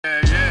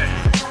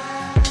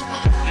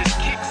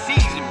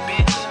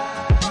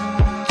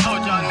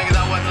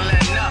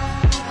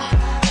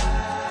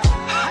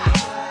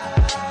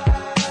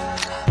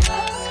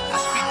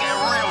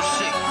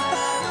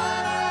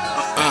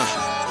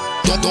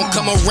Don't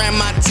come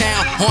around my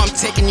town, or I'm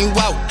taking you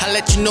out. I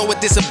let you know what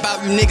this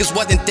about, you niggas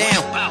wasn't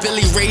down.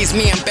 Philly raised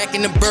me, I'm back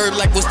in the bird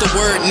like what's the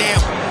word now?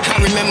 I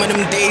remember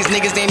them days,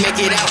 niggas ain't make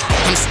it out.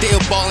 I'm still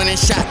ballin' and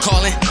shot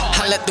calling.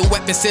 I let the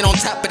weapon sit on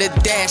top of the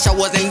dash, I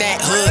wasn't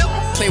that hood.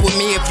 Play with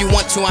me if you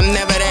want to, I'm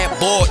never that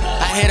bored.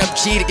 I head up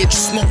G to get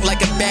you smoked like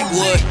a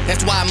backwood.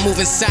 That's why I move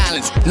in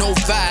silence, no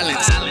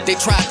violence. They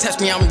try to test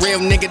me, I'm real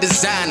nigga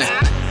designer.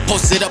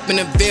 Posted up in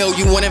the Ville,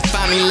 you wouldn't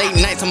find me late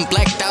nights. I'm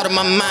blacked out of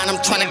my mind,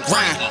 I'm tryna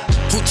grind.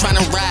 Who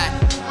tryna ride?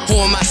 Who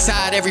on my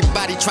side?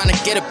 Everybody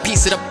tryna get a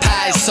piece of the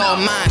pie, it's all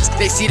mine.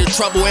 They see the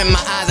trouble in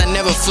my eyes, I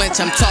never flinch.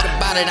 I'm taught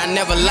about it, I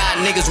never lie,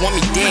 niggas want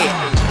me dead.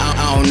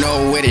 I don't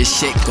know where this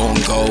shit gon'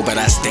 go, but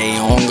I stay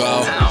on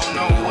go.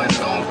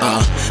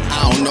 I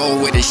don't know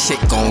where this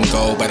shit gon'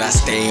 go, but I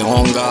stay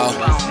on go.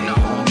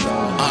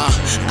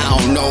 I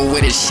don't know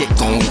where this shit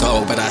gon'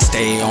 go, but I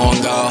stay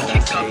on go.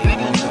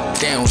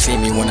 They don't see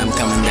me when I'm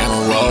coming down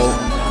the road.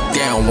 They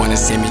don't wanna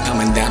see me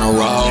coming down the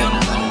road.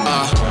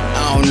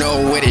 I don't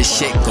know where this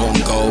shit gon'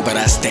 go, but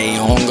I stay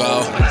on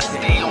go.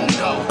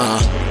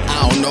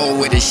 I don't know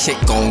where this shit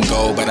gon'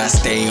 go, but I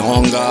stay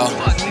on go.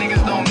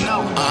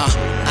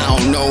 I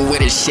don't know where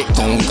this shit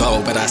gon' go,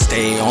 but I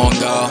stay on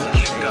go.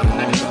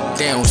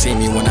 They don't see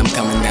me when I'm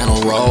coming down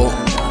the road.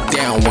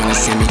 They don't wanna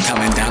see me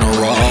coming down the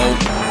road.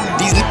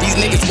 These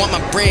niggas want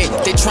my bread,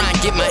 they try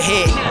and get my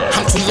head.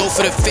 I'm too low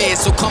for the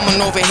feds, so come on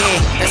over here.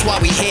 That's why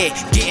we here,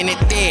 getting it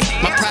there.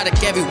 My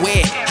product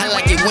everywhere, I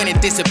like it when it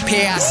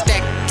disappear. I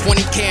stack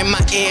 20K in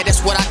my ear,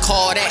 that's what I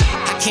call that.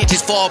 I can't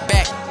just fall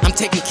back, I'm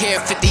taking care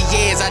of 50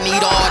 years, I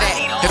need all that.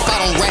 If I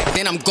don't rap,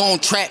 then I'm gon'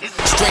 trap.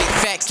 Straight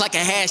facts like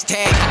a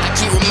hashtag. I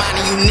keep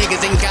reminding you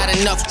niggas ain't got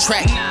enough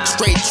track.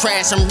 Straight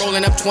trash, I'm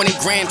rolling up 20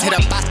 grams. Hit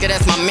up Oscar,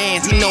 that's my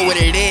mans, he know what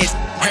it is.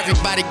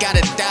 Everybody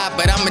gotta die,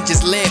 but I'ma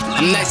just live.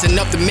 I'm nice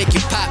enough to make you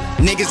pop,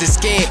 niggas is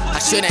scared. I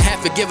shouldn't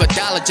have to give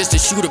 $1 just to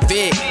shoot a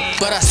vid,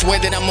 but I swear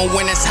that I'ma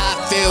win, that's how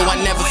I feel. I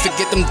never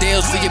forget them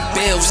deals for your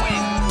bills,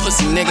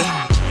 pussy nigga.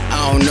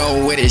 I don't know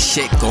where this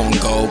shit gon'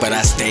 go, but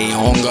I stay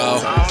on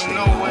go.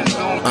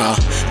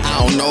 I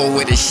don't know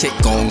where this shit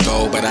gon'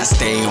 go, but I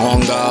stay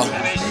on go.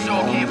 I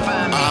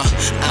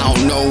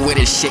don't know where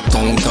this shit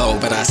gon' go,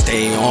 but I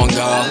stay on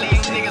go.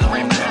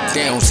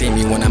 They don't see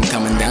me when I'm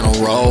coming down the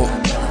road.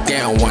 They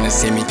don't wanna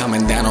see me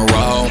coming down the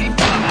road.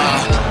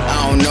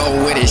 I don't know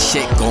where this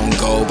shit gon'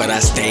 go, but I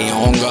stay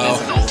on go.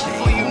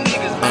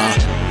 I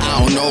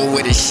don't know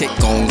where this shit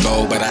gon'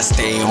 go, but I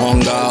stay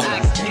on go.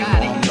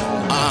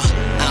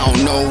 I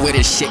don't know where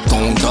this shit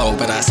gon' go,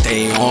 but I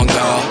stay on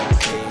go.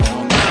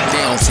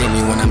 They don't see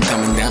me when I'm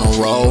coming down the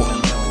road.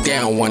 They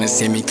don't wanna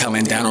see me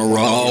coming down the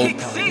road.